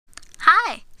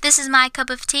This is My Cup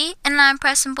of Tea, and I'm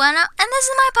Prestin and this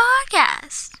is my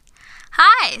podcast.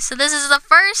 Hi, so this is the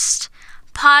first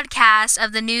podcast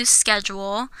of the new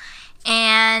schedule,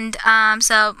 and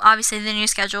so obviously the new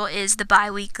schedule is the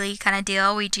bi-weekly kind of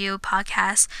deal. We do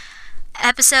podcast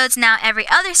episodes now every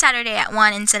other Saturday at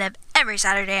 1 instead of every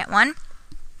Saturday at 1,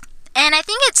 and I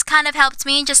think it's kind of helped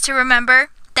me just to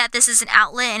remember that this is an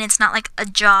outlet and it's not like a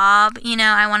job.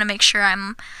 I want to make sure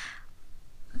I'm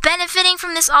benefiting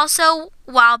from this also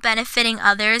while benefiting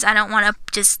others. I don't want to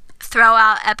just throw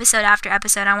out episode after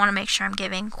episode. I want to make sure I'm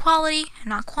giving quality and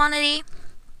not quantity.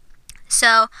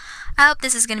 So I hope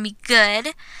this is going to be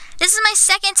good. This is my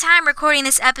second time recording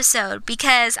this episode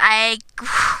because I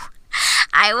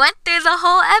went through the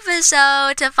whole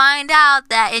episode to find out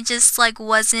that it just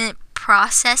wasn't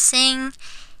processing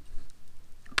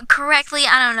correctly.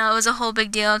 I don't know. It was a whole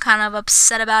big deal. Kind of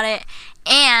upset about it.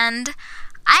 And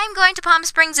I'm going to Palm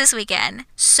Springs this weekend.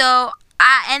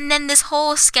 And then this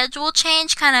whole schedule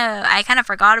change, I kind of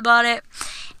forgot about it.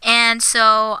 And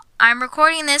so I'm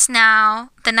recording this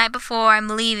now the night before I'm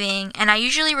leaving. And I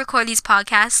usually record these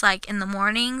podcasts in the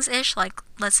mornings-ish,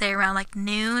 let's say around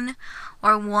noon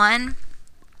or 1.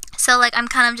 So I'm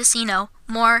kind of just,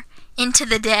 more into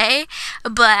the day.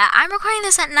 But I'm recording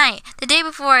this at night, the day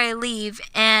before I leave.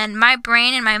 And my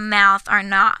brain and my mouth are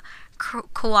not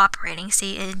cooperating.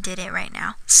 See, it did it right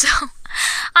now. So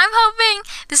I'm hoping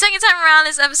the second time around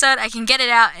this episode I can get it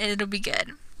out and it'll be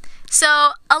good.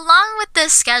 So along with the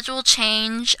schedule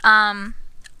change,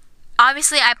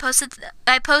 obviously I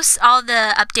post all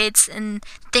the updates and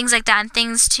things like that, and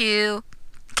things to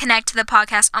connect to the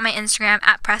podcast on my Instagram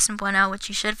at Prestin, which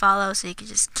you should follow so you can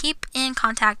just keep in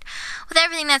contact with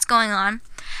everything that's going on.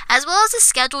 As well as the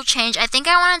schedule change, I think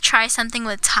I want to try something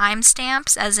with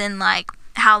timestamps, as in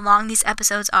how long these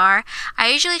episodes are. I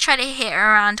usually try to hit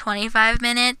around 25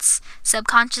 minutes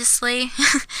subconsciously,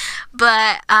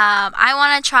 but I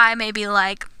want to try maybe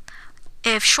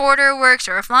if shorter works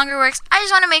or if longer works. I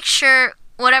just want to make sure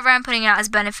whatever I'm putting out is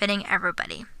benefiting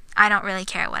everybody. I don't really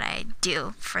care what I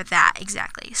do for that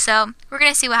exactly. So we're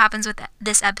going to see what happens with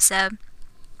this episode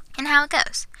and how it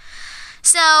goes.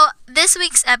 So this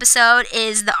week's episode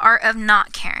is the art of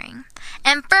not caring.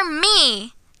 And for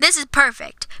me, this is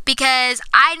perfect because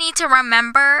I need to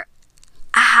remember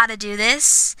how to do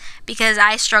this because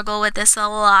I struggle with this a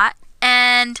lot.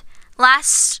 And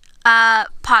last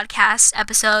podcast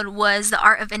episode was the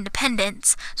art of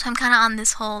independence. So I'm kind of on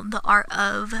this whole the art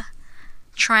of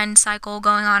trend cycle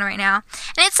going on right now.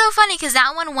 And it's so funny because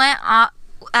that one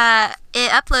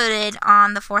it uploaded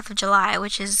on the 4th of July,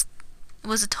 which was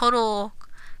a total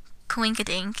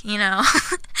coinkadink,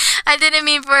 I didn't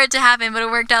mean for it to happen, but it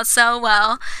worked out so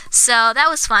well. So that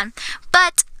was fun.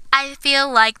 But I feel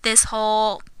like the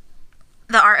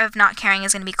art of not caring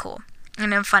is going to be cool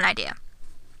and a fun idea.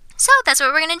 So that's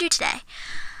what we're going to do today.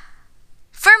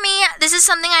 For me, this is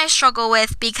something I struggle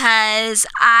with because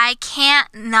I can't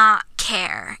not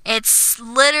care. It's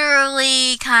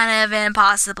literally kind of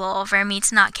impossible for me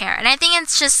to not care. And I think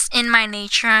it's just in my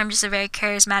nature. I'm just a very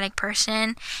charismatic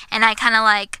person. And I kind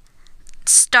of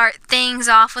start things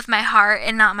off with my heart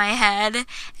and not my head.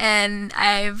 And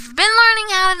I've been learning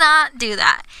how to not do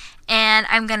that. And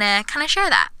I'm going to kind of share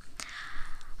that.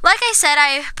 Like I said,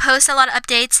 I post a lot of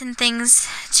updates and things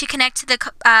to connect to the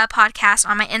podcast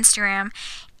on my Instagram.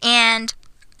 And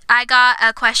I got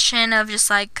a question of just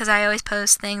because I always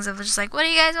post things of just what do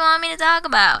you guys want me to talk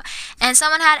about? And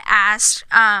someone had asked,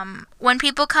 when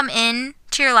people come in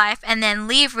to your life and then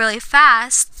leave really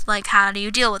fast, how do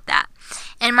you deal with that?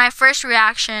 And my first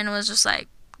reaction was just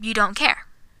you don't care.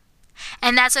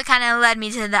 And that's what kind of led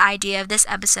me to the idea of this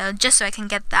episode, just so I can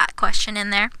get that question in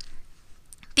there.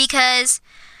 Because,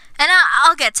 and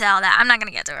I'll get to all that. I'm not going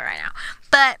to get to it right now.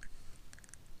 But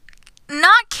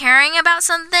not caring about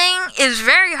something is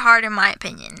very hard in my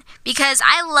opinion. Because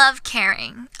I love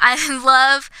caring. I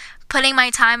love putting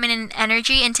my time and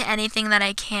energy into anything that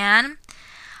I can.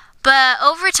 But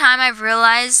over time, I've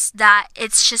realized that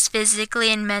it's just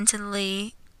physically and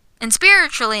mentally and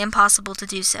spiritually impossible to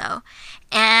do so.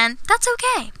 And that's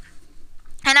okay.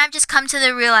 And I've just come to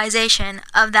the realization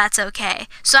of that's okay.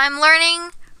 So I'm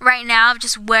learning right now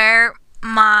just where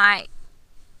my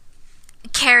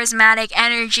charismatic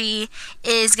energy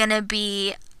is going to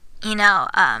be,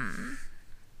 kind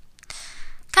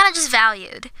of just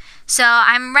valued. So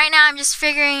I'm just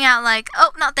figuring out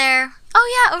oh, not there.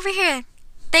 Oh yeah, over here.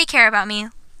 They care about me.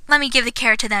 Let me give the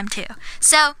care to them too.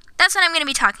 So that's what I'm going to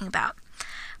be talking about.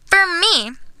 For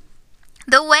me,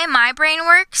 the way my brain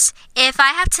works, if I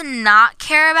have to not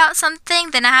care about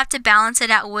something, then I have to balance it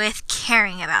out with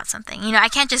caring about something. I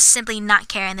can't just simply not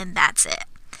care and then that's it.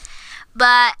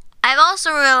 But I I've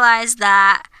also realized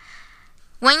that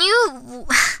when you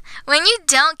when you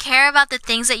don't care about the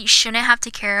things that you shouldn't have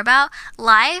to care about,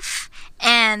 life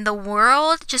and the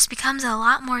world just becomes a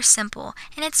lot more simple,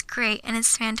 and it's great and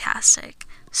it's fantastic.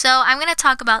 So I'm going to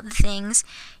talk about the things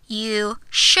you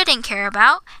shouldn't care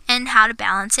about and how to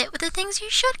balance it with the things you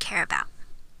should care about.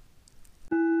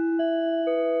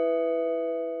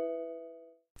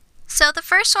 So the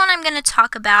first one I'm going to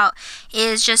talk about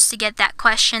is just to get that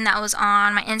question that was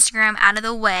on my Instagram out of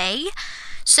the way.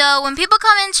 So when people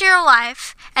come into your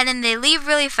life and then they leave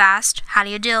really fast, how do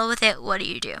you deal with it? What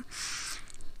do?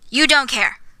 You don't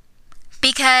care.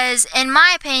 Because in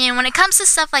my opinion, when it comes to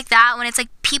stuff like that, when it's like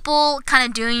people kind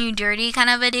of doing you dirty kind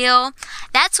of a deal,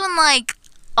 that's when like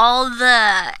all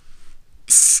the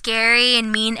scary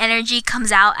and mean energy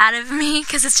comes out of me,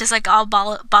 because it's just like all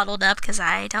bottled up, because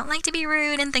I don't like to be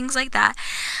rude and things like that.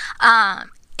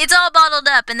 It's all bottled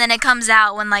up, and then it comes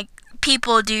out when like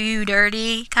people do you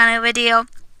dirty kind of a deal.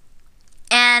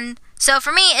 And so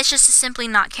for me, it's just to simply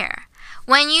not care.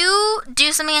 When you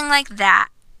do something like that,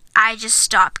 I just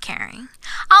stop caring.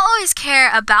 I'll always care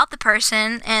about the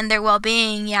person and their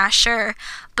well-being, yeah, sure.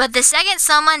 But the second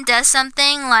someone does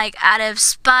something like out of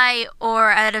spite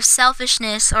or out of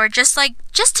selfishness or just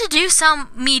to do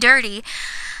me dirty,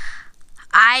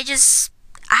 I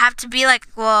have to be like,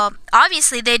 well,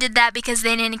 obviously they did that because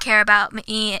they didn't care about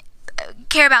me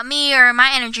or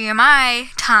my energy or my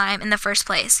time in the first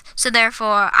place. So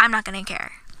therefore, I'm not going to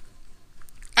care.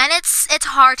 And it's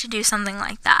hard to do something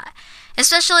like that.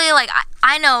 Especially, like,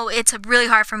 I know it's really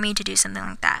hard for me to do something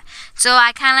like that. So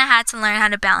I kind of had to learn how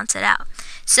to balance it out.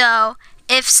 So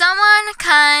if someone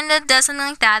kind of does something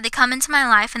like that, they come into my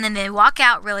life and then they walk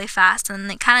out really fast and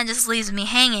it kind of just leaves me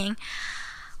hanging.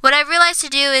 What I've realized to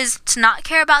do is to not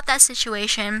care about that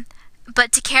situation,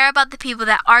 but to care about the people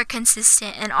that are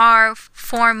consistent and are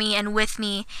for me and with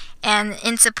me and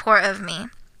in support of me.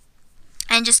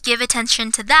 And just give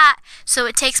attention to that, so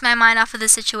it takes my mind off of the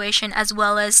situation as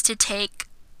well as to take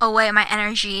away my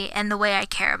energy and the way I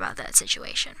care about that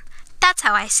situation. That's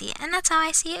how I see it, and that's how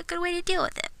I see a good way to deal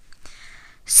with it.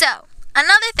 So,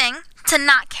 another thing to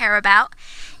not care about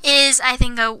is, I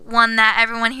think one that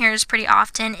everyone hears pretty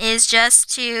often, is just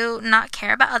to not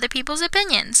care about other people's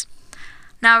opinions.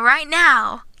 Now, right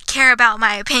now, care about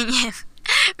my opinion.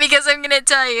 Because I'm going to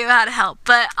tell you how to help.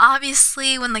 But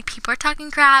obviously, when like people are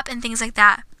talking crap and things like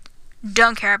that,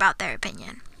 don't care about their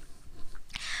opinion.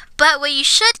 But what you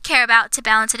should care about to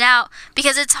balance it out,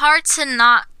 because it's hard to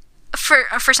not, for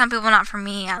some people, not for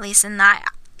me at least, and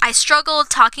I struggle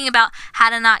talking about how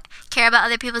to not care about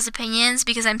other people's opinions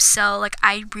because I'm so, like,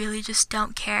 I really just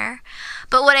don't care.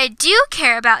 But what I do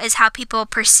care about is how people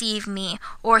perceive me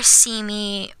or see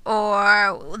me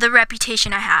or the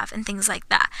reputation I have and things like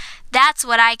that. That's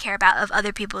what I care about of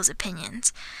other people's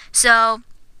opinions. So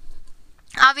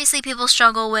obviously people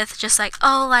struggle with just like,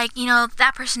 oh, like,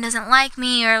 that person doesn't like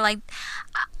me, or like,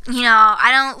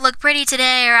 I don't look pretty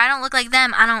today, or I don't look like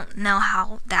them. I don't know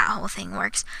how that whole thing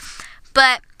works.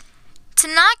 But to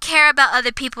not care about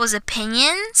other people's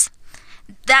opinions,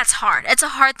 that's hard. It's a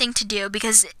hard thing to do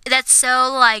because that's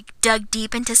so like dug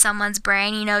deep into someone's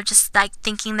brain, just like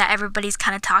thinking that everybody's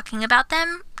kind of talking about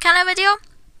them kind of a deal.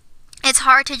 It's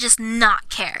hard to just not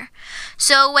care.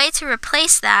 So a way to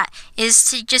replace that is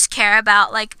to just care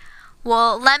about like,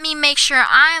 well, let me make sure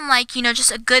I'm like,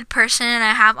 just a good person and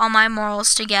I have all my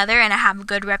morals together and I have a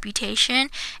good reputation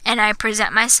and I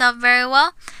present myself very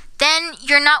well. Then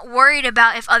you're not worried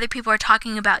about if other people are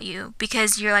talking about you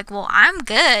because you're like, well, I'm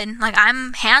good. Like,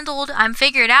 I'm handled. I'm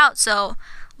figured out. So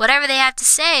whatever they have to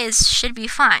say should be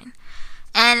fine.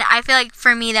 And I feel like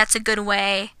for me, that's a good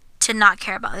way to not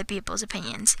care about other people's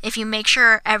opinions. If you make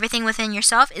sure everything within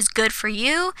yourself is good for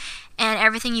you and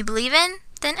everything you believe in,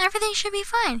 then everything should be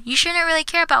fine. You shouldn't really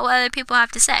care about what other people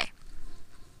have to say.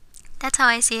 That's how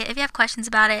I see it. If you have questions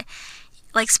about it,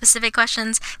 like specific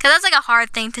questions, because that's like a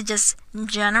hard thing to just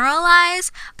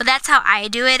generalize, but that's how I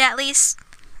do it at least.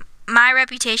 My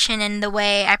reputation and the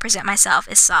way I present myself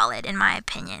is solid in my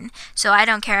opinion, so I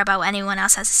don't care about what anyone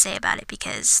else has to say about it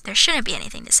because there shouldn't be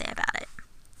anything to say about it.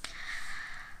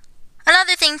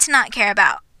 Another thing to not care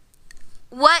about,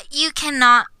 what you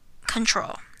cannot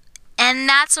control. And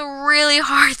that's a really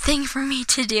hard thing for me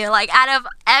to do. Like, out of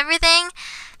everything,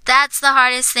 that's the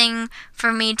hardest thing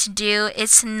for me to do,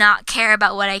 is to not care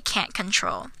about what I can't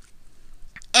control.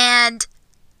 And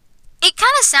it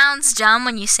kind of sounds dumb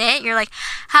when you say it. You're like,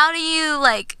 how do you,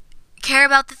 like, care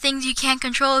about the things you can't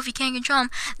control if you can't control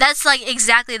them? That's, like,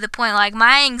 exactly the point. Like,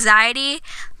 my anxiety,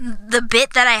 the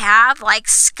bit that I have, like,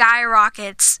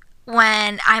 skyrockets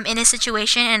when I'm in a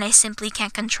situation and I simply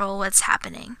can't control what's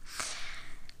happening.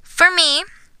 For me,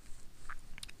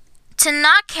 to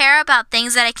not care about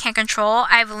things that I can't control,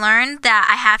 I've learned that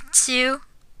I have to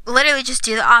literally just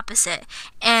do the opposite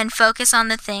and focus on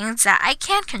the things that I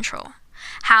can control.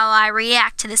 How I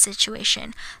react to the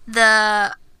situation,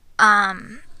 the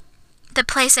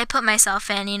place I put myself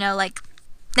in, like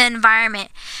the environment.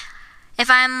 If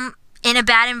I'm in a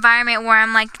bad environment where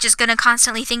I'm like just gonna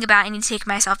constantly think about it, I need to take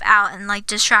myself out and like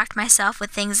distract myself with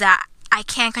things that I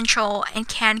can control and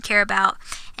can care about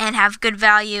and have good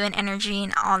value and energy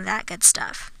and all that good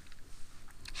stuff.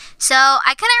 So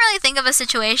I couldn't really think of a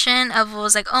situation of what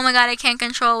was like, oh my god, I can't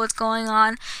control what's going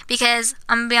on, because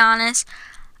I'm gonna be honest,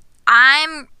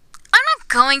 I'm not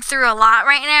going through a lot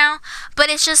right now, but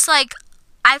it's just like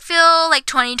I feel like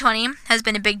 2020 has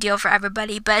been a big deal for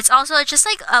everybody, but it's also just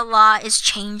like a lot is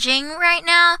changing right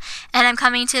now, and I'm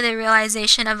coming to the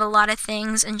realization of a lot of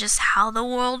things and just how the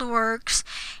world works,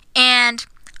 and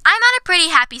I'm at a pretty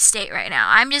happy state right now.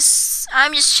 I'm just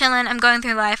chilling, I'm going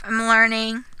through life, I'm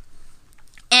learning,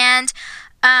 and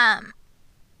I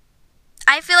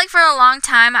feel like for a long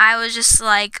time I was just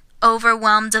like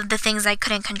overwhelmed of the things I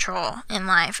couldn't control in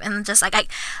life, and just okay,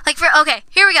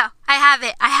 here we go, I have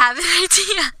an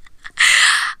idea.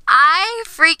 I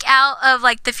freak out of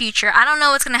like the future. I don't know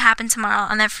what's gonna happen tomorrow,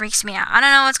 and that freaks me out. I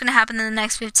don't know what's gonna happen in the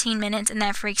next 15 minutes, and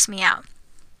that freaks me out.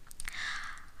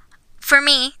 For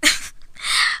me,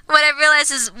 what I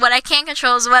realize is what I can't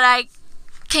control is what I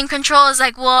can control is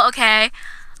like, well, okay,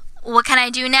 what can I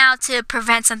do now to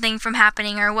prevent something from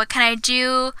happening, or what can I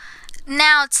do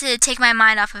now to take my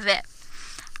mind off of it?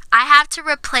 I have to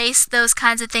replace those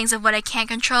kinds of things of what I can't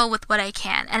control with what I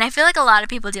can. And I feel like a lot of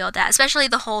people deal with that, especially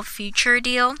the whole future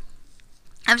deal.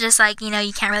 I'm just like, you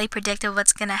can't really predict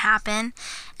what's going to happen,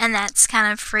 and that's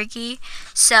kind of freaky.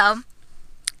 So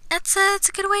it's a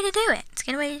good way to do it. It's a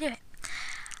good way to do it.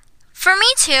 For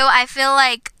me too, I feel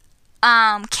like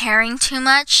caring too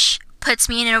much puts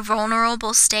me in a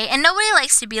vulnerable state, and nobody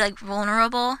likes to be like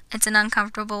vulnerable. It's an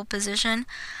uncomfortable position.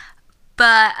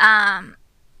 But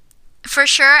for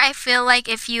sure, I feel like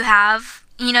if you have,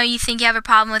 you think you have a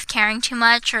problem with caring too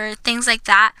much or things like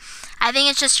that, I think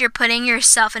it's just you're putting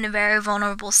yourself in a very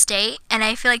vulnerable state. And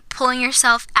I feel like pulling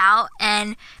yourself out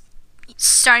and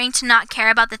starting to not care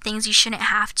about the things you shouldn't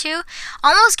have to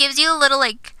almost gives you a little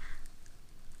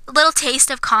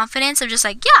taste of confidence of just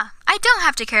like, yeah, I don't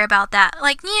have to care about that.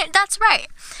 Like, yeah, that's right.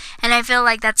 And I feel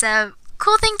like that's a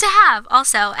cool thing to have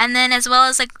also. And then as well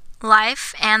as like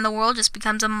life and the world just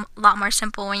becomes a lot more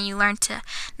simple when you learn to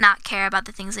not care about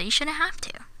the things that you shouldn't have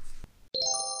to.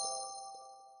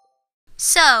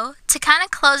 So, to kind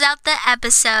of close out the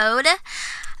episode,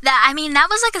 that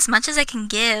was like as much as I can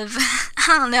give. I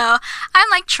don't know. I'm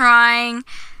like trying.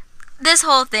 This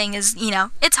whole thing is,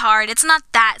 it's hard. It's not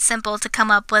that simple to come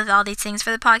up with all these things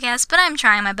for the podcast, but I'm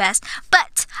trying my best.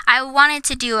 But I wanted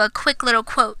to do a quick little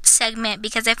quote segment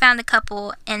because I found a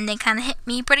couple and they kind of hit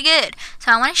me pretty good.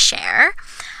 So I want to share.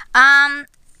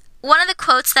 One of the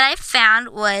quotes that I found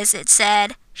was, it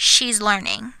said, "She's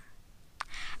learning."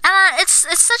 And it's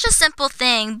such a simple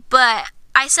thing, but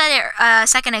I said it a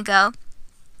second ago.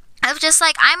 I've just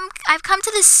like, I've come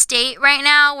to this state right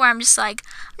now where I'm just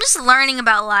learning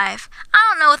about life. I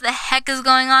don't know what the heck is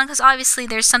going on, because obviously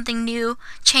there's something new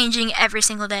changing every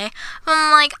single day. But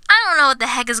I'm like, I don't know what the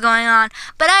heck is going on,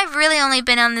 but I've really only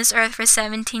been on this earth for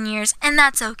 17 years, and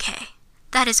that's okay.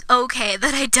 That is okay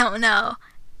that I don't know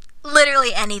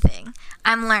literally anything.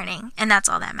 I'm learning, and that's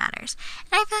all that matters.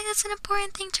 And I feel like that's an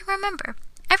important thing to remember.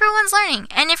 Everyone's learning,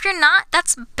 and if you're not,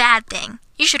 that's a bad thing.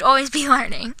 You should always be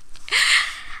learning.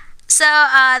 So,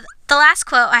 the last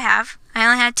quote I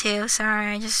only had two,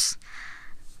 sorry,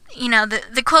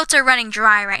 the quotes are running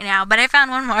dry right now, but I found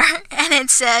one more, and it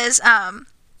says,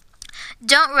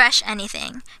 "Don't rush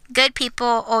anything. Good people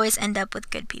always end up with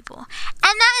good people."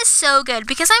 And that is so good,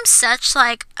 because I'm such,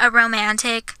 like, a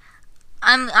romantic.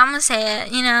 I'm gonna say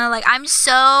it, like, I'm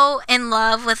so in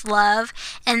love with love,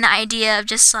 and the idea of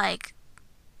just, like,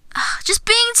 just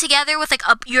being together with, like,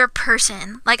 your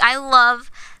person. Like, I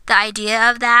love the idea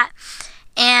of that,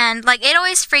 and like it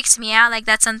always freaks me out. Like,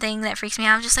 that's something that freaks me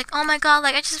out. I'm just like, oh my god,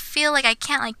 like I just feel like I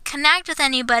can't like connect with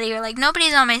anybody, or like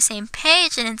nobody's on my same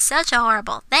page, and it's such a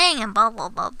horrible thing, and blah blah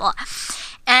blah blah.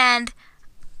 And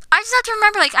I just have to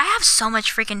remember, like, I have so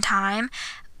much freaking time,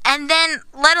 and then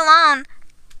let alone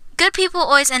good people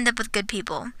always end up with good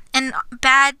people, and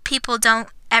bad people don't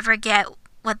ever get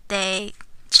what they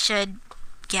should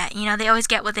get. They always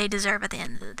get what they deserve at the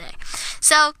end of the day.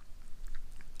 So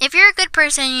if you're a good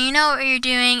person, you know what you're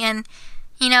doing, and,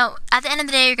 at the end of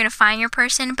the day, you're going to find your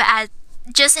person. But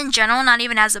just in general, not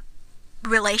even as a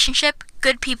relationship,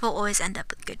 good people always end up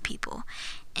with good people.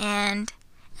 And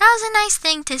that was a nice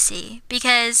thing to see,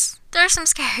 because there are some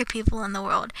scary people in the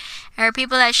world. There are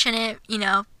people that shouldn't,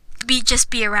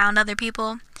 be around other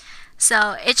people.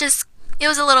 So it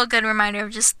was a little good reminder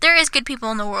of just, there is good people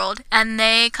in the world, and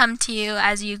they come to you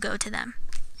as you go to them.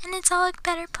 And it's all a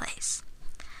better place.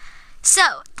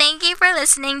 So, thank you for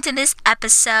listening to this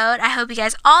episode. I hope you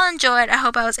guys all enjoyed. I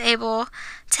hope I was able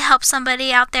to help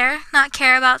somebody out there not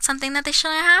care about something that they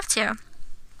shouldn't have to.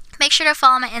 Make sure to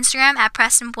follow my Instagram at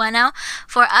Prestin Bueno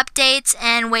for updates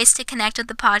and ways to connect with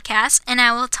the podcast. And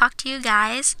I will talk to you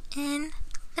guys in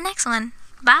the next one.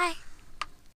 Bye.